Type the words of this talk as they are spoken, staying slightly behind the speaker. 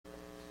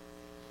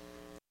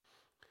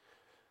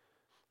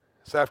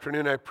This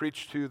afternoon I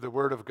preached to the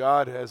Word of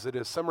God as it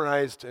is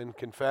summarized and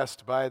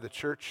confessed by the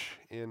church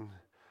in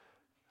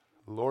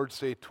Lord's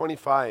Day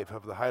 25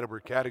 of the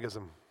Heidelberg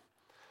Catechism.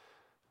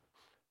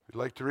 If you'd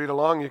like to read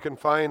along, you can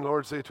find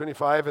Lord's Day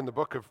 25 in the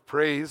Book of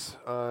Praise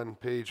on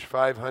page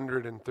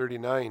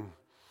 539.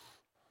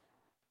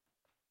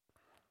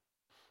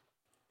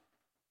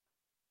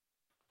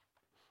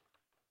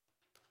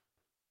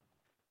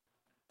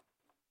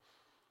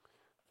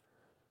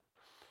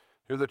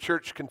 Here the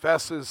church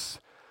confesses,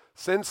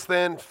 "Since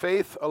then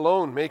faith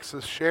alone makes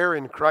us share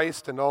in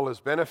Christ and all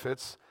his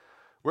benefits,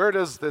 where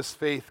does this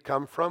faith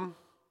come from?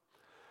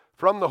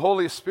 From the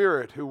Holy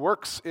Spirit, who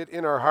works it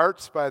in our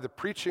hearts by the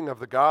preaching of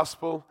the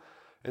gospel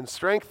and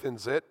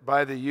strengthens it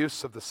by the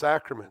use of the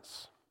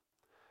sacraments."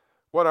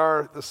 What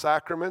are the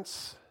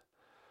sacraments?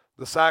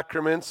 The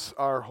sacraments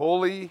are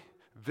holy,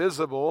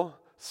 visible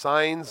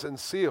signs and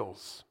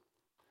seals.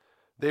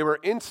 They were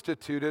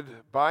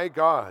instituted by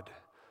God,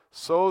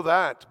 so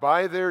that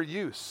by their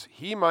use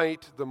he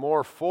might the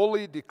more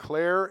fully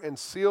declare and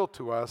seal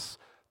to us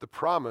the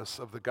promise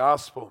of the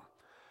gospel.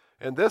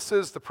 And this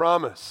is the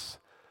promise,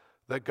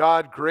 that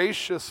God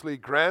graciously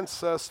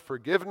grants us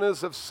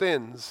forgiveness of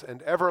sins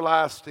and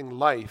everlasting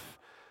life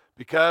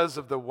because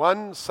of the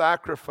one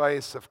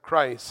sacrifice of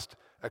Christ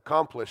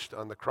accomplished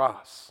on the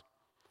cross.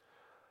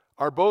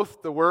 Are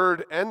both the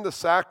Word and the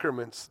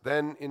sacraments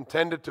then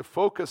intended to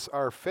focus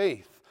our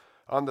faith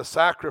on the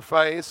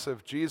sacrifice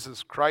of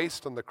Jesus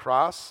Christ on the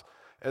cross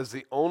as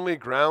the only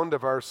ground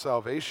of our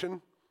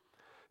salvation?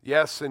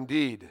 Yes,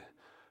 indeed.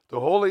 The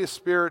Holy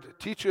Spirit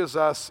teaches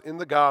us in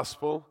the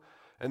gospel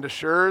and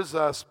assures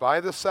us by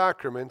the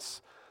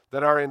sacraments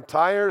that our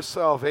entire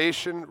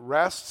salvation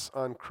rests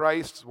on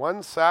Christ's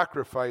one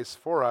sacrifice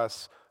for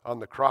us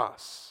on the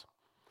cross.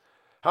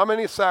 How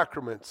many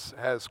sacraments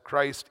has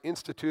Christ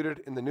instituted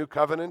in the new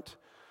covenant?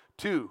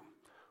 2,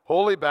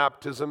 holy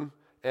baptism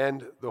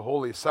and the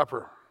Holy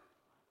Supper.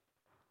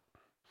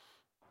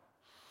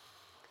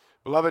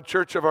 Beloved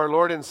Church of our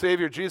Lord and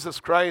Savior Jesus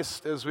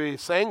Christ, as we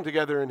sang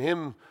together in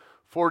hymn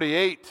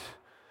 48,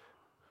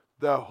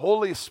 the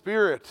Holy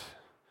Spirit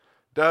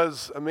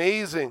does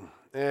amazing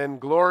and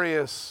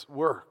glorious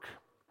work.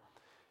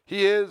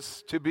 He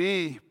is to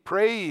be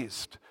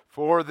praised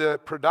for the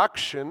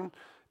production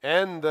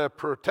and the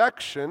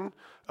protection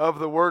of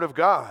the Word of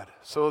God,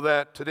 so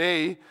that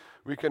today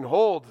we can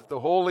hold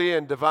the holy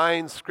and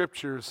divine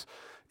Scriptures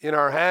in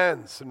our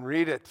hands and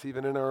read it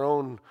even in our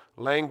own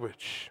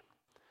language.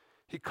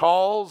 He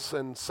calls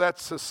and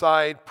sets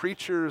aside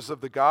preachers of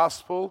the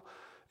gospel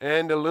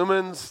and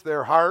illumines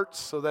their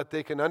hearts so that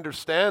they can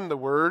understand the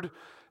word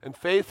and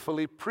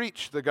faithfully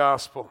preach the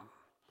gospel.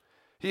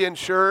 He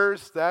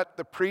ensures that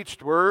the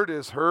preached word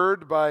is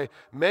heard by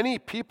many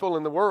people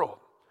in the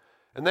world.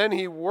 And then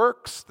he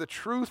works the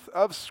truth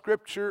of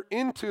Scripture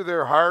into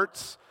their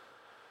hearts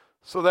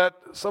so that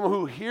some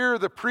who hear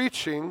the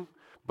preaching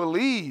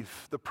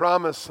believe the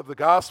promise of the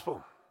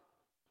gospel.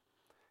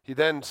 He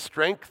then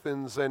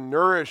strengthens and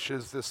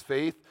nourishes this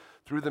faith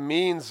through the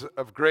means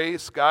of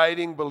grace,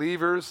 guiding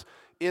believers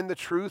in the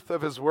truth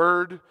of his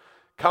word,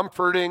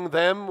 comforting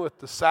them with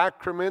the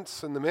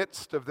sacraments in the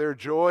midst of their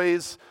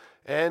joys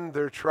and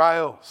their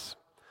trials.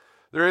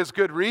 There is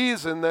good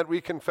reason that we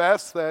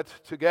confess that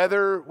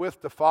together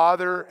with the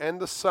Father and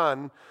the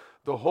Son,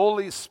 the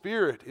Holy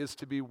Spirit is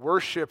to be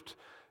worshiped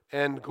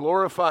and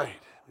glorified.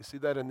 We see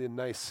that in the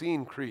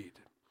Nicene Creed.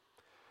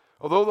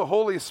 Although the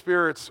Holy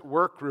Spirit's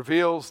work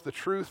reveals the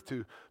truth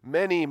to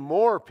many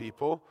more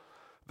people,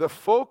 the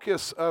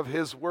focus of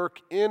his work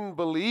in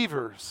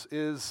believers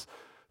is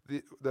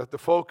the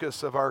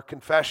focus of our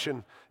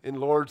confession in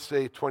Lord's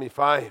Day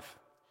 25.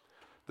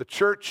 The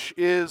church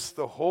is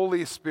the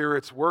Holy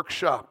Spirit's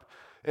workshop,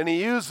 and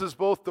he uses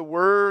both the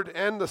Word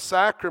and the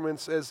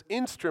sacraments as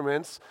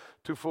instruments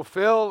to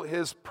fulfill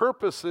his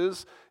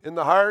purposes in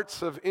the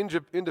hearts of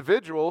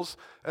individuals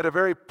at a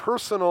very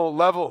personal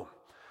level.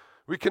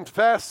 We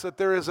confess that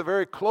there is a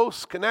very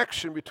close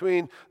connection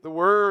between the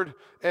Word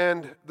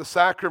and the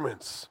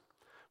sacraments.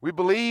 We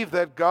believe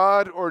that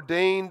God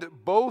ordained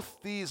both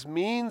these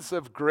means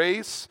of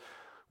grace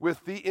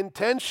with the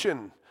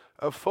intention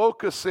of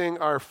focusing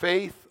our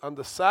faith on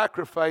the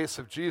sacrifice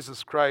of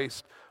Jesus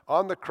Christ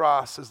on the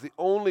cross as the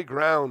only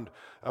ground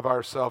of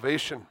our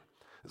salvation.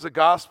 It's a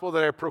gospel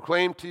that I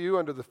proclaim to you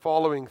under the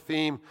following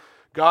theme: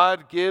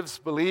 God gives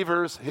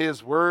believers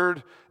his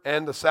word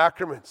and the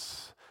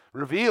sacraments,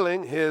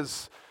 revealing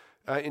his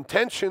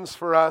intentions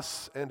for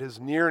us and his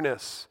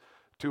nearness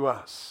to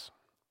us.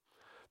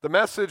 The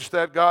message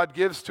that God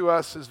gives to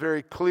us is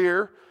very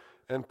clear,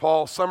 and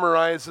Paul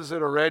summarizes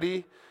it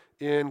already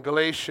in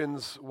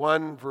Galatians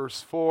 1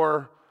 verse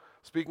 4,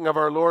 speaking of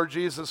our Lord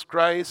Jesus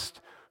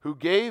Christ, who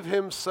gave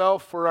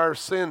himself for our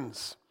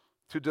sins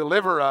to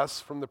deliver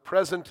us from the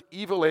present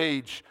evil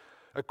age,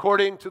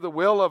 according to the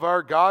will of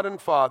our God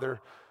and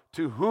Father,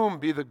 to whom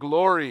be the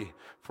glory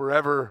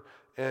forever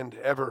and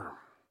ever.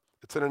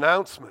 It's an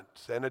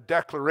announcement and a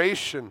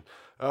declaration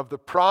of the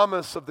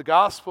promise of the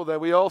gospel that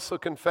we also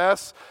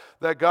confess,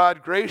 that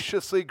God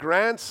graciously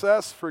grants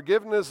us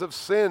forgiveness of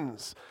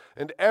sins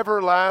and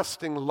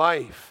everlasting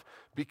life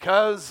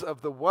because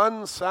of the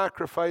one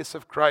sacrifice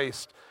of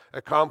Christ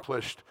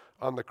accomplished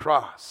on the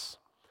cross.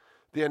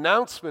 The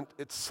announcement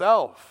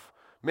itself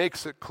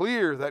makes it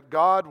clear that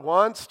God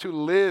wants to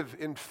live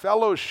in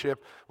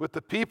fellowship with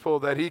the people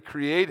that He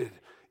created,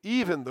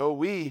 even though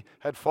we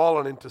had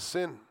fallen into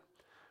sin.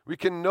 We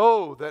can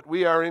know that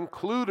we are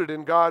included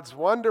in God's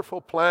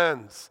wonderful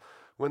plans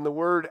when the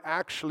Word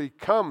actually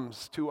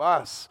comes to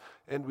us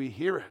and we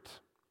hear it.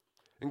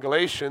 In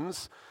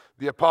Galatians,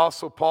 the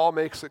Apostle Paul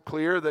makes it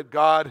clear that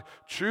God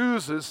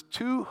chooses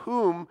to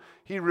whom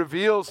He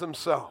reveals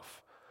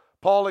Himself.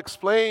 Paul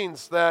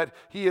explains that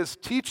he is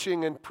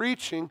teaching and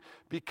preaching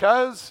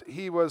because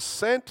he was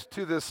sent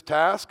to this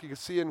task. You can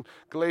see in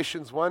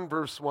Galatians 1,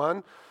 verse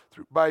 1,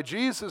 by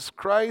Jesus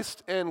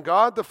Christ and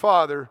God the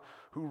Father,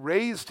 who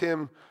raised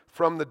Him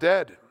from the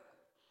dead.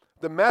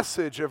 The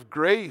message of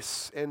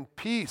grace and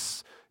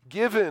peace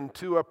given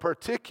to a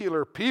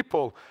particular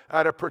people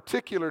at a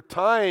particular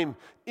time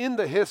in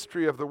the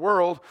history of the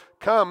world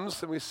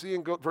comes, and we see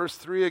in verse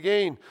 3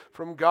 again,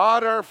 from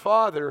God our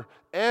Father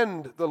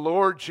and the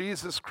Lord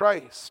Jesus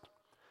Christ.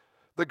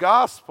 The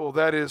gospel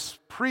that is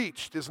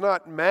preached is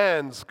not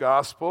man's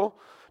gospel,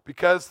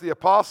 because the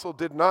apostle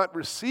did not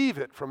receive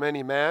it from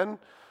any man,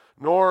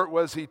 nor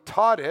was he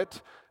taught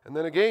it. And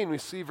then again we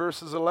see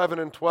verses 11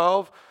 and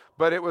 12,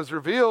 but it was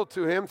revealed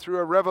to him through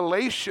a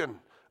revelation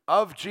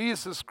of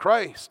Jesus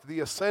Christ, the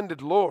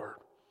ascended Lord.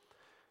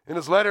 In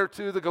his letter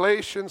to the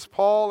Galatians,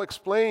 Paul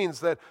explains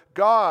that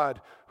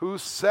God, who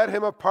set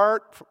him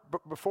apart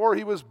before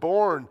he was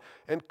born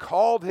and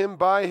called him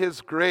by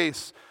His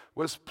grace,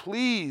 was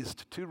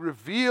pleased to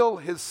reveal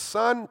His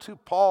Son to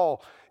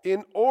Paul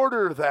in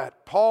order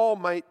that Paul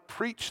might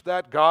preach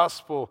that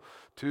gospel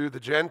to the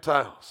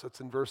Gentiles.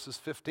 That's in verses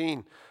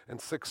 15 and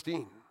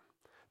 16.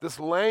 This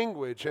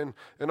language and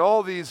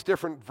all these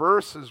different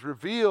verses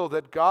reveal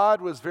that God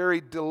was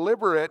very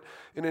deliberate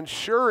in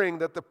ensuring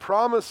that the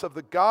promise of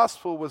the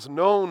gospel was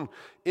known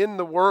in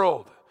the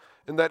world,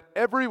 and that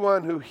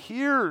everyone who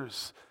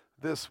hears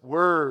this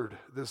word,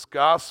 this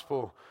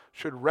gospel,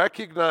 should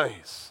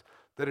recognize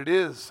that it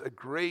is a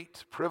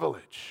great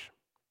privilege.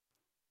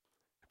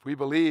 If we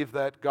believe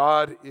that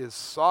God is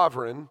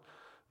sovereign,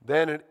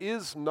 then it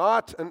is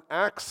not an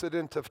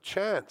accident of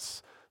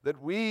chance that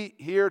we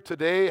here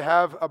today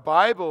have a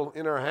Bible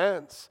in our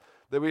hands,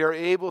 that we are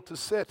able to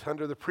sit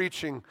under the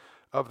preaching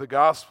of the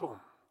gospel.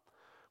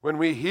 When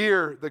we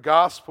hear the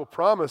gospel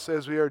promise,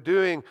 as we are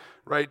doing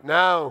right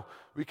now,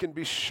 we can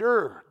be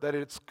sure that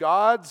it's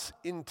God's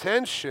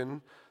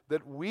intention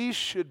that we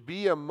should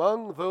be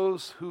among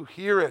those who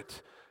hear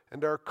it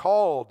and are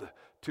called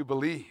to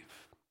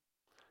believe.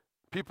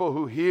 People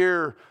who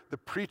hear the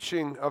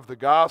preaching of the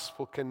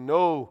gospel can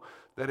know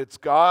that it's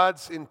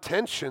God's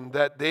intention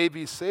that they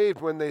be saved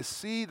when they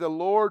see the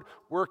Lord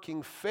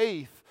working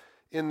faith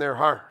in their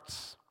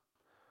hearts.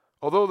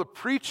 Although the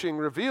preaching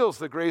reveals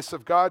the grace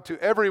of God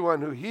to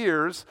everyone who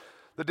hears,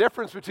 the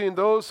difference between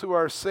those who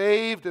are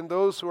saved and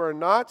those who are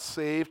not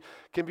saved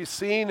can be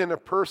seen in a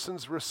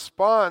person's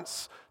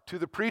response to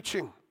the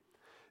preaching.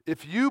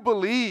 If you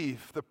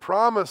believe the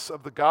promise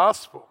of the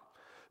gospel,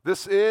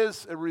 this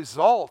is a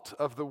result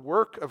of the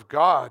work of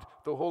God,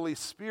 the Holy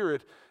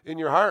Spirit, in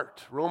your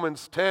heart.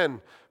 Romans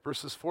 10,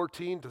 verses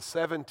 14 to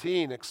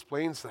 17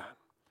 explains that.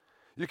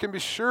 You can be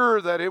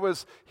sure that it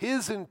was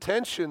His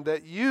intention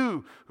that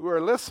you who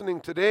are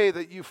listening today,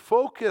 that you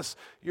focus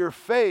your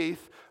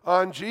faith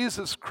on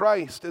Jesus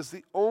Christ as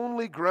the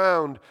only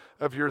ground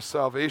of your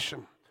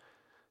salvation.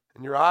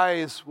 And your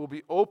eyes will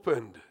be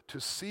opened to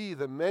see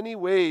the many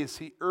ways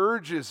He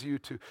urges you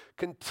to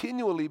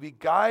continually be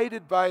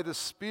guided by the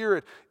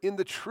Spirit in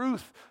the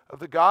truth of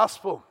the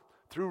gospel,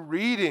 through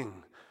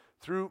reading,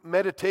 through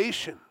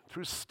meditation,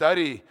 through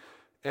study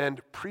and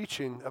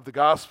preaching of the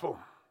gospel,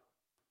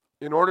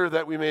 in order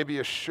that we may be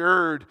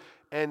assured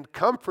and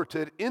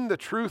comforted in the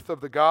truth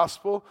of the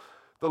gospel.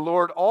 The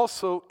Lord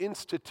also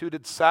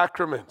instituted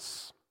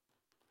sacraments.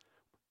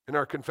 In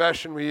our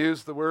confession, we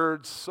use the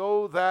words,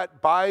 so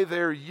that by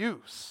their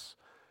use.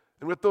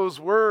 And with those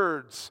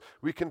words,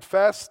 we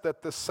confess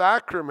that the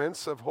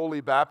sacraments of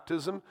holy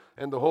baptism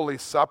and the Holy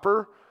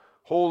Supper,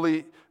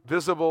 holy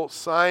visible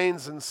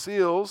signs and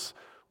seals,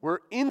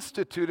 were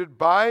instituted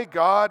by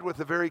God with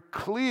a very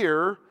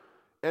clear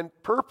and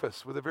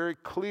purpose, with a very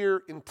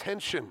clear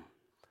intention.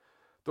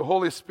 The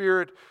Holy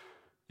Spirit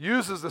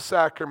uses the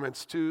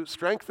sacraments to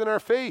strengthen our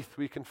faith,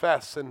 we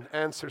confess in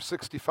answer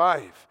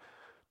 65.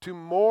 To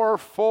more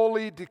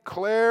fully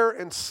declare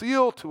and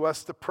seal to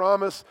us the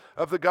promise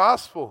of the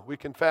gospel, we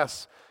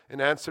confess in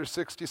answer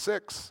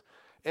 66,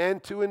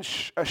 and to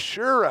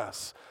assure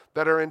us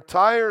that our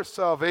entire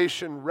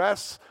salvation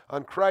rests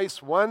on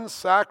Christ's one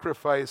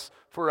sacrifice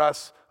for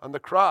us on the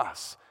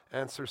cross,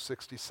 answer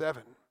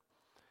 67.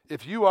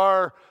 If you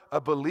are a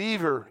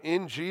believer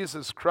in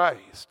Jesus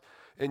Christ,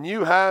 and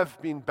you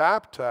have been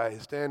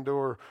baptized and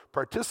or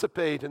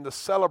participate in the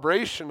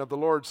celebration of the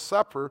Lord's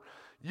Supper,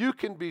 you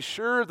can be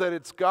sure that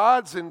it's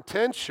God's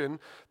intention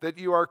that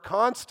you are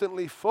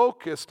constantly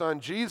focused on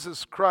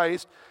Jesus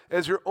Christ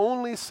as your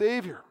only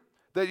Savior,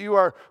 that you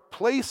are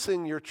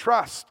placing your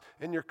trust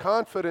and your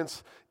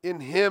confidence in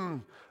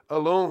Him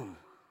alone.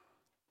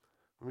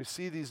 When we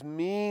see these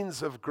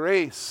means of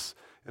grace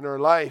in our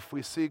life,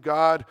 we see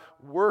God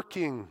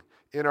working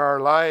in our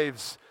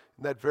lives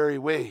in that very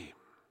way.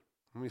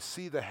 When we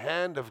see the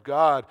hand of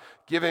God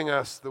giving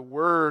us the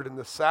Word and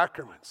the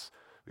sacraments,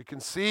 we can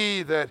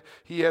see that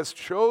He has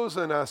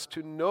chosen us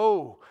to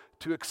know,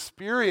 to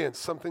experience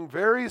something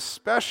very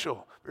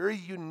special, very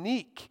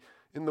unique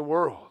in the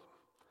world.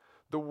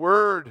 The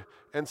Word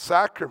and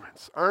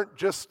sacraments aren't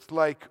just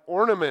like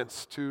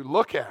ornaments to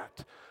look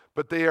at,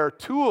 but they are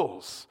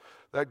tools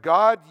that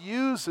God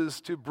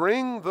uses to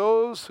bring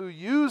those who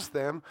use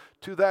them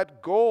to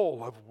that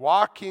goal of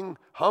walking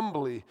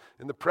humbly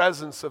in the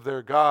presence of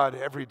their God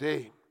every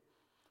day.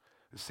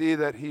 You see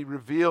that He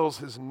reveals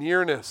His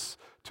nearness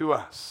to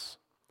us.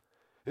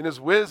 In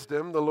His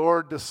wisdom, the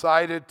Lord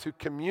decided to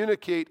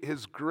communicate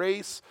His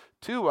grace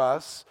to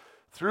us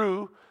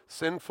through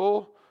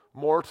sinful,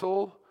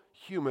 mortal,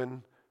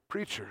 human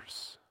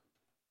preachers.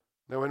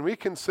 Now, when we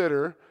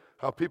consider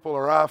how people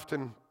are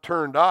often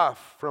turned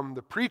off from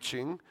the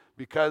preaching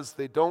because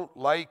they don't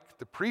like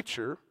the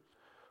preacher,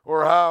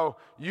 or how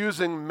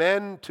using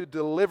men to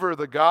deliver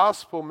the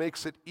gospel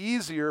makes it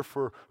easier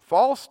for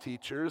false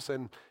teachers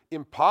and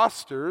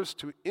imposters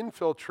to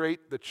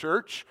infiltrate the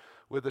church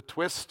with a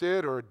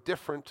twisted or a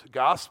different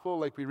gospel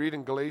like we read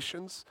in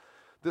Galatians,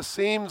 this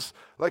seems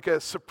like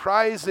a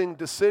surprising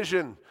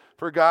decision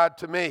for God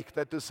to make,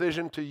 that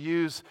decision to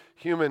use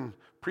human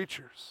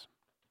preachers.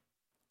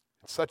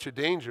 It's such a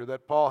danger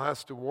that Paul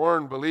has to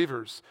warn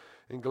believers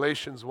in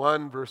Galatians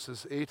 1,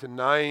 verses 8 and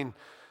 9,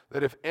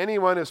 that if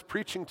anyone is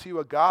preaching to you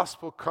a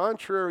gospel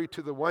contrary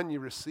to the one you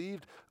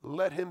received,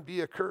 let him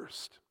be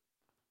accursed.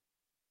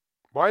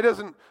 Why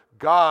doesn't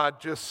God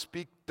just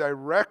speak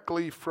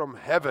directly from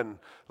heaven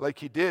like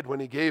He did when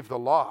He gave the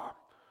law,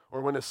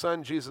 or when His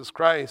Son Jesus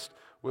Christ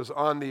was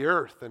on the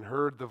earth and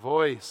heard the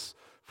voice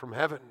from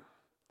heaven?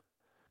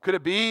 Could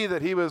it be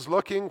that He was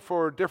looking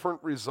for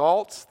different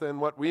results than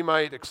what we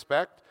might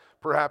expect?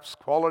 Perhaps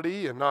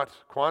quality and not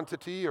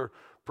quantity, or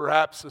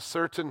perhaps a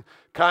certain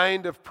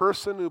kind of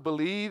person who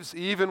believes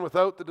even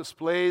without the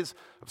displays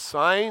of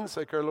signs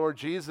like our Lord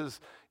Jesus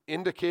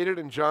indicated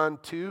in John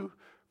 2,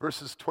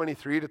 verses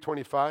 23 to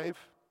 25.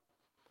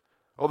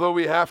 Although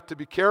we have to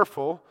be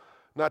careful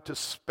not to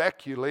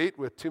speculate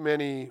with too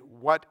many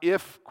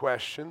what-if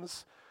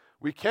questions,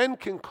 we can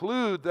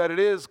conclude that it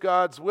is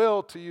God's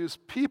will to use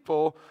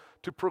people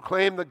to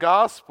proclaim the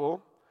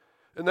gospel,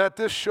 and that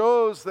this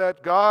shows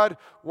that God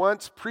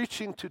wants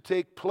preaching to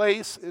take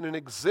place in an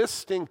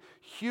existing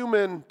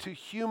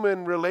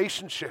human-to-human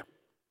relationship.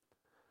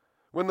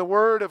 When the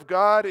Word of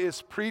God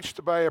is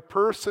preached by a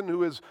person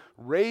who is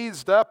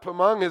raised up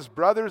among his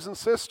brothers and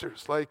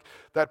sisters, like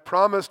that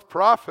promised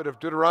prophet of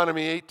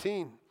Deuteronomy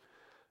 18,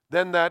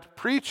 then that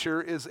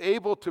preacher is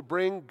able to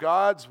bring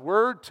God's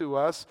Word to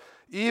us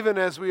even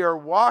as we are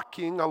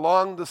walking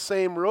along the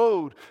same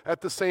road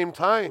at the same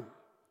time.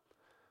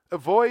 A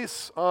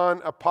voice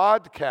on a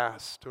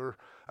podcast or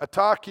a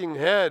talking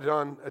head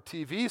on a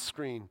TV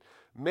screen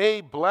may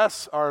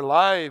bless our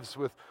lives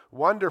with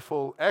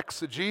wonderful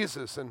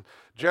exegesis and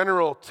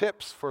general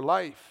tips for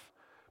life,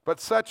 but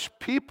such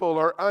people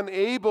are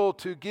unable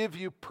to give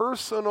you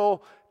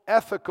personal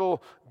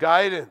ethical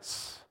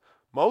guidance,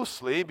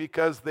 mostly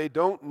because they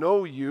don't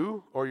know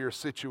you or your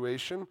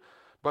situation,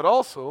 but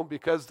also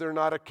because they're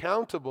not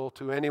accountable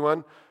to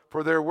anyone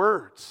for their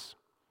words.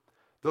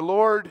 The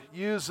Lord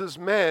uses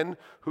men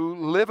who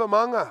live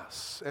among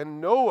us and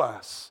know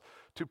us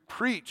to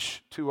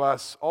preach to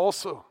us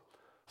also,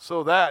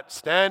 so that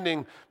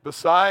standing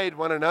beside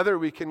one another,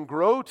 we can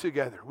grow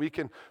together. We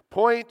can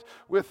point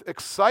with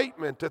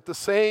excitement at the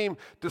same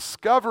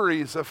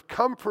discoveries of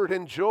comfort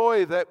and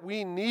joy that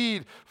we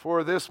need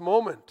for this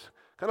moment.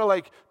 Kind of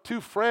like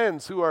two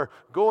friends who are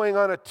going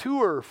on a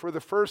tour for the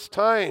first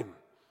time.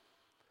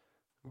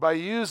 By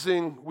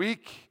using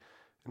weak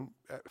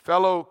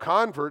fellow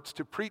converts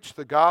to preach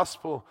the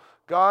gospel,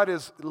 God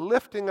is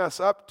lifting us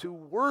up to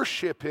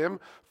worship Him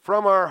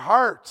from our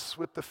hearts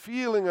with the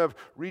feeling of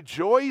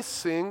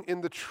rejoicing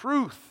in the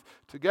truth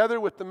together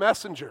with the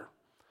messenger,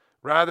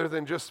 rather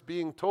than just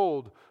being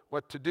told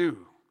what to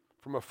do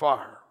from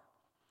afar.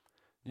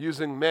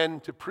 Using men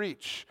to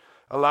preach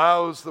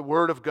allows the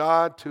Word of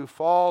God to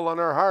fall on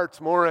our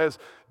hearts more as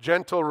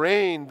gentle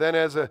rain than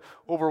as an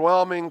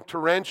overwhelming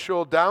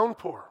torrential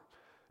downpour.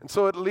 And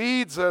so it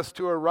leads us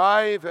to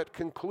arrive at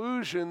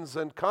conclusions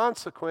and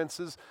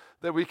consequences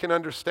that we can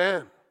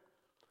understand.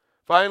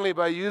 Finally,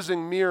 by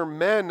using mere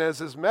men as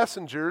His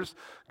messengers,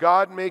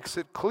 God makes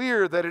it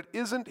clear that it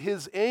isn't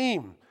His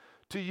aim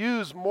to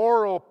use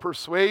moral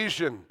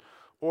persuasion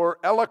or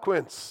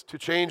eloquence to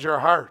change our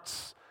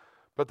hearts,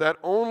 but that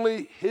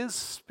only His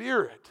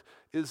Spirit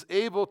is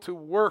able to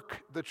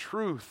work the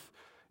truth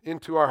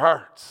into our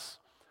hearts.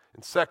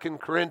 In 2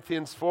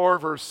 Corinthians 4,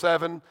 verse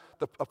 7,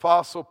 the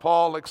Apostle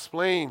Paul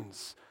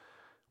explains,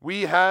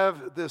 "We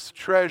have this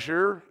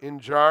treasure in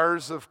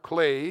jars of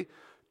clay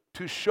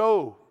to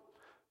show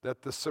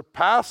that the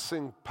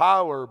surpassing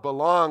power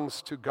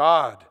belongs to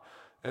God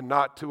and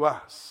not to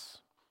us.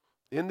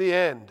 In the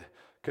end,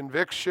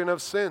 conviction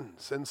of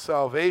sins and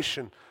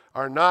salvation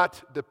are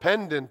not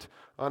dependent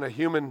on a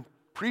human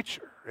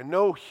preacher, and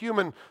no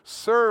human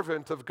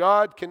servant of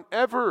God can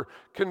ever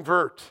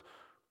convert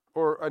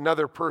or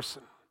another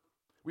person.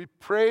 We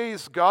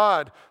praise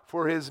God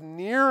for his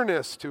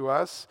nearness to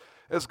us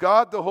as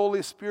God the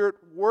Holy Spirit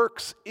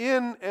works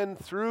in and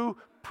through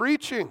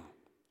preaching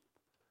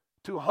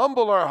to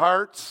humble our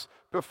hearts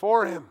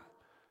before him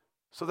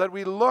so that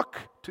we look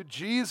to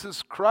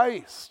Jesus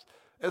Christ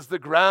as the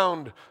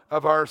ground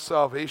of our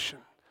salvation,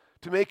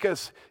 to make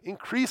us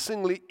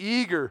increasingly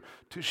eager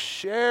to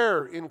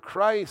share in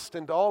Christ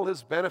and all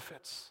his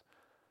benefits.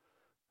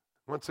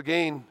 Once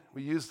again,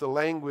 we use the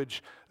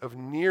language of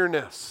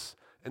nearness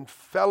and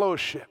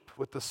fellowship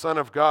with the Son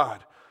of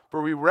God,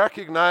 for we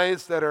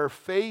recognize that our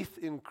faith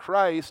in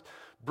Christ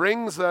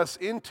brings us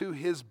into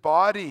his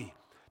body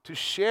to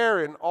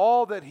share in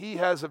all that he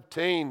has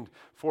obtained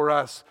for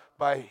us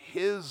by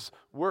his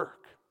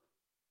work.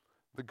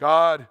 The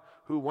God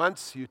who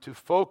wants you to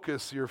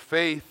focus your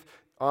faith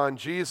on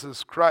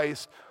Jesus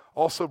Christ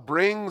also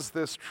brings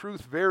this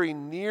truth very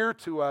near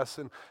to us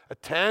in a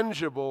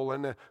tangible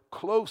and a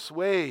close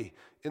way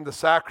in the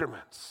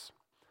sacraments.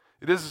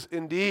 It is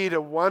indeed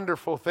a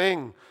wonderful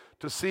thing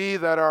to see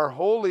that our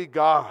holy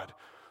God,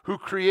 who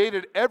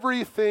created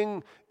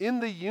everything in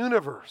the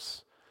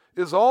universe,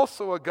 is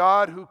also a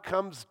God who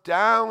comes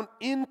down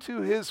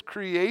into his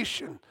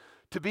creation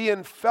to be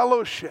in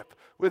fellowship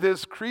with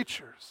his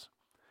creatures.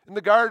 In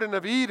the Garden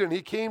of Eden,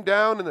 he came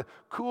down in the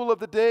cool of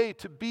the day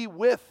to be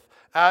with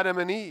Adam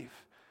and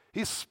Eve.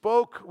 He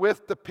spoke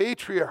with the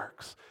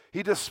patriarchs.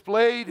 He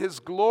displayed his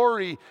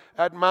glory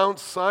at Mount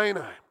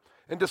Sinai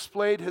and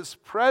displayed his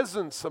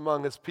presence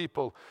among his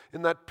people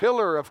in that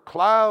pillar of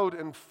cloud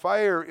and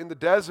fire in the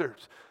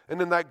desert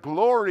and in that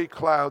glory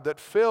cloud that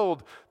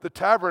filled the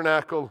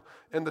tabernacle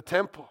and the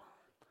temple.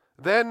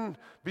 Then,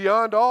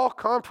 beyond all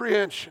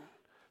comprehension,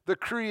 the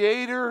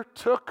Creator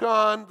took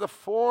on the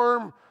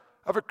form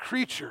of a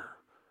creature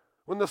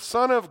when the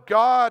Son of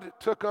God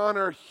took on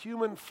our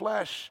human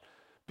flesh,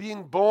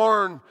 being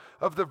born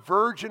of the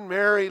Virgin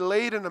Mary,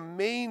 laid in a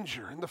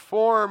manger in the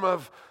form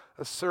of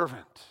a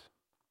servant.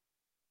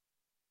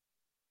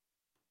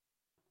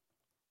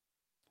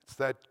 It's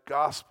that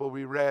gospel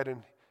we read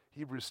in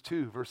Hebrews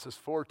 2, verses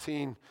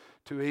 14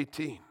 to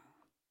 18.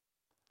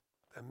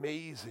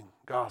 Amazing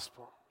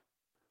gospel.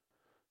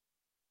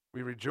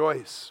 We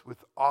rejoice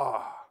with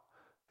awe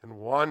and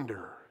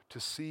wonder to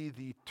see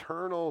the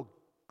eternal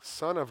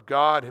Son of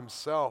God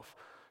himself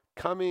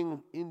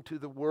coming into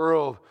the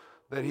world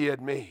that he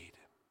had made.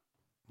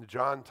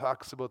 John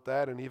talks about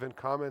that and even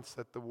comments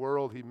that the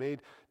world he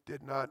made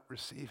did not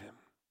receive him.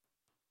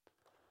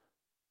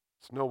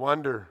 It's no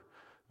wonder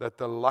that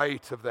the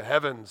light of the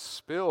heavens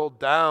spilled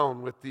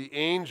down with the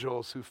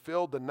angels who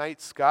filled the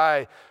night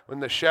sky when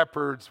the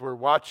shepherds were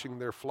watching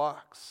their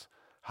flocks.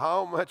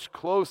 How much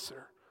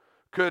closer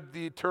could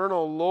the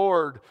eternal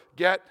Lord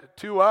get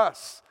to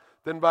us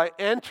than by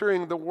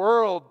entering the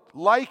world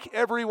like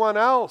everyone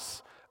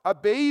else, a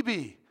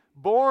baby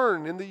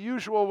born in the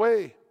usual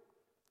way,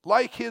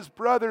 like his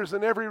brothers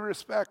in every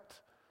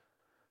respect,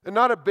 and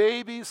not a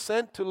baby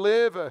sent to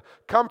live a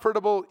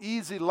comfortable,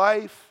 easy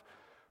life,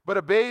 but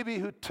a baby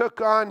who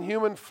took on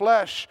human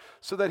flesh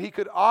so that he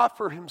could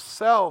offer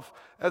himself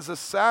as a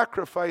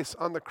sacrifice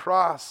on the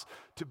cross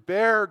to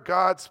bear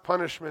God's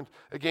punishment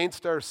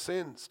against our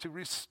sins, to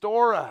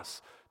restore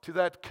us to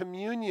that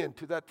communion,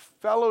 to that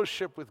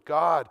fellowship with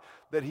God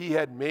that he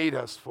had made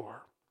us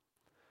for.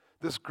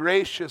 This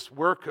gracious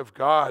work of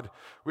God,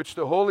 which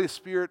the Holy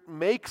Spirit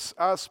makes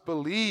us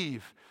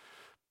believe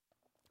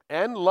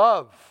and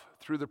love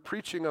through the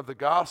preaching of the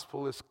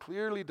gospel, is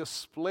clearly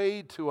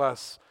displayed to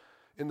us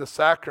in the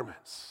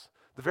sacraments.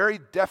 The very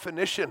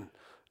definition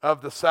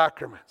of the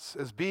sacraments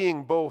as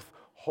being both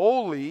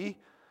holy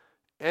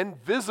and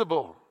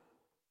visible.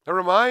 It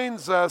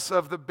reminds us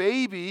of the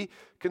baby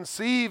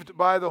conceived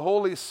by the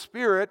Holy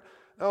Spirit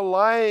now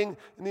lying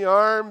in the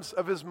arms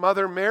of his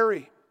mother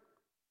Mary.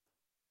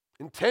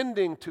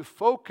 Intending to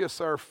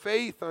focus our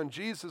faith on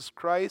Jesus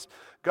Christ,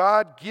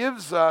 God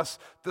gives us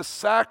the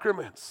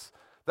sacraments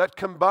that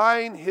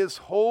combine his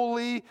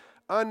holy,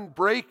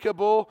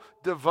 unbreakable,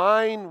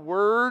 divine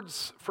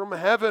words from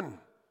heaven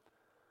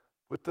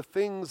with the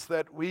things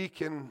that we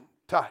can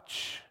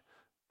touch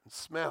and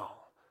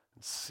smell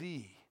and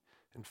see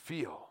and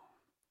feel.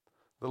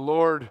 The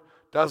Lord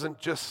doesn't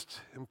just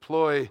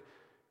employ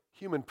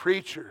human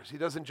preachers. He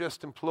doesn't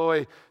just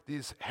employ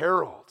these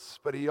heralds,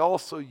 but he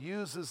also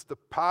uses the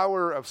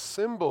power of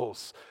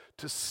symbols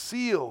to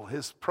seal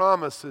his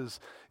promises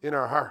in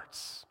our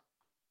hearts.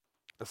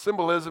 The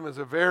symbolism is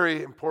a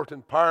very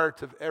important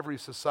part of every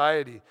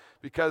society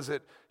because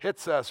it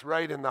hits us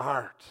right in the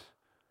heart.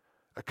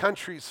 A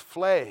country's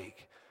flag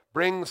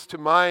brings to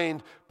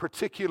mind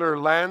particular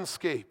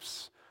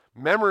landscapes,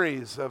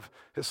 memories of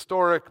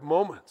historic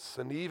moments,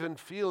 and even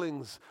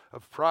feelings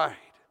of pride.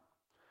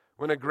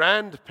 When a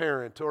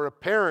grandparent or a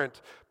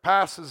parent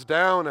passes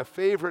down a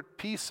favorite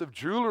piece of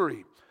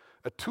jewelry,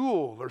 a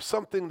tool or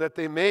something that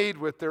they made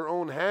with their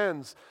own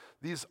hands.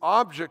 These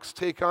objects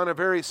take on a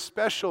very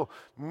special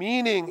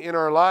meaning in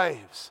our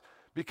lives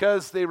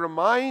because they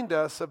remind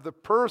us of the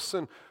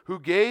person who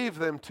gave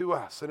them to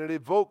us, and it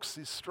evokes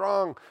these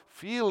strong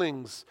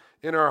feelings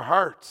in our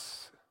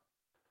hearts.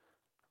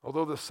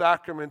 Although the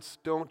sacraments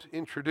don't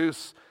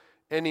introduce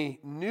any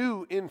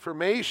new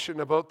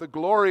information about the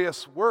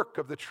glorious work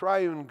of the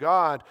triune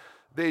God,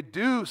 they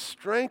do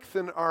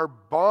strengthen our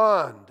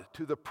bond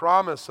to the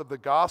promise of the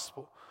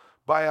gospel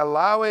by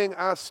allowing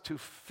us to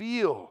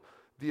feel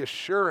the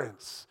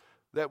assurance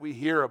that we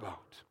hear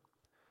about.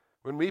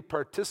 When we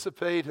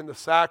participate in the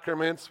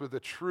sacraments with a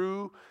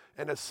true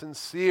and a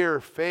sincere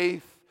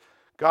faith,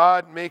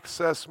 God makes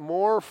us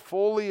more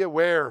fully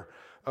aware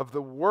of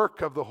the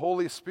work of the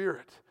Holy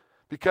Spirit,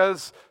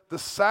 because the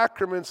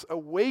sacraments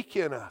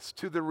awaken us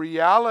to the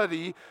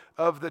reality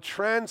of the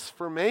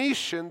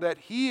transformation that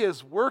He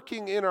is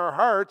working in our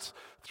hearts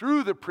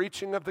through the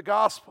preaching of the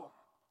gospel.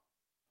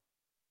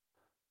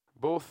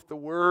 Both the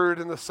Word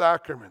and the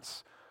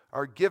sacraments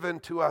are given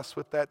to us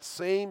with that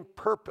same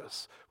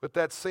purpose, with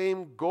that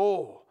same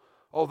goal.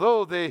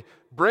 Although they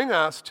bring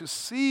us to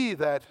see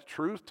that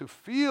truth, to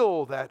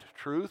feel that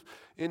truth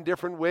in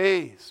different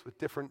ways, with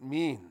different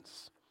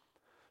means.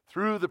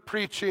 Through the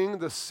preaching,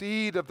 the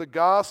seed of the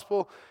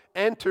gospel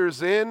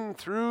enters in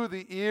through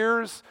the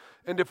ears,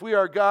 and if we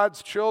are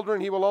God's children,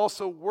 He will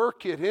also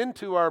work it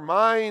into our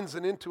minds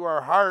and into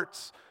our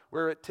hearts,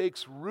 where it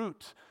takes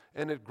root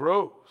and it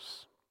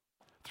grows.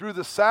 Through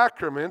the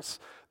sacraments,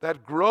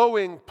 that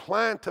growing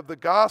plant of the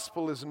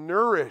gospel is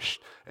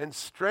nourished and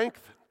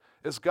strengthened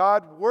as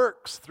God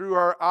works through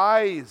our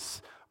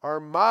eyes, our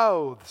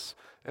mouths,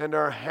 and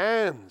our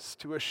hands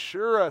to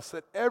assure us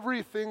that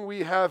everything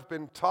we have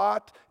been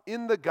taught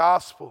in the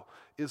gospel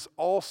is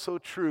also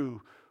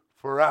true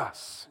for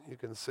us. You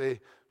can say,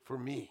 for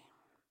me.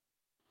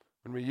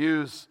 When we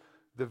use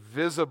the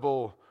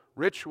visible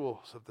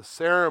rituals of the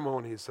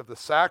ceremonies of the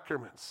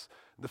sacraments,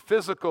 the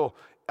physical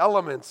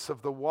elements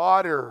of the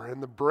water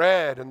and the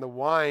bread and the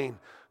wine,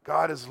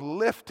 God is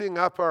lifting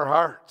up our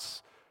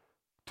hearts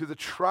to the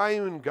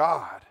triune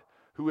God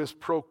who is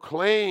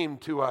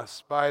proclaimed to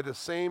us by the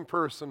same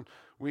person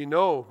we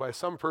know, by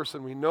some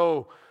person we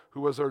know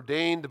who was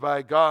ordained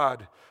by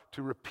God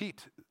to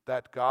repeat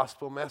that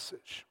gospel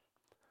message.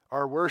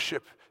 Our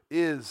worship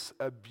is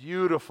a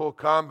beautiful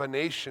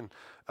combination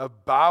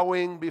of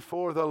bowing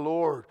before the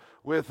Lord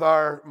with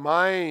our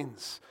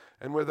minds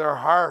and with our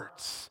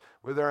hearts,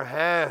 with our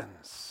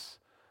hands,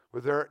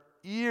 with our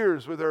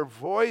ears, with our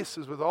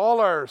voices, with all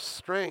our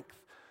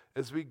strength,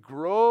 as we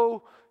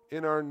grow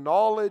in our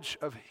knowledge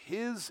of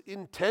His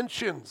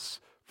intentions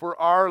for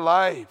our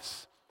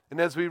lives. And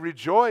as we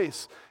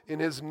rejoice in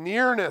His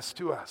nearness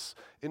to us,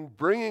 in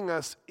bringing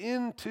us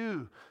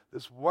into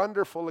this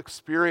wonderful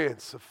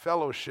experience of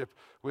fellowship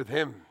with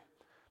Him.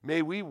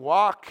 May we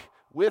walk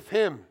with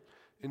Him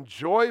in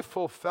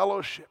joyful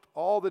fellowship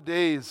all the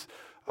days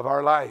of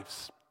our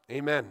lives.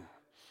 Amen.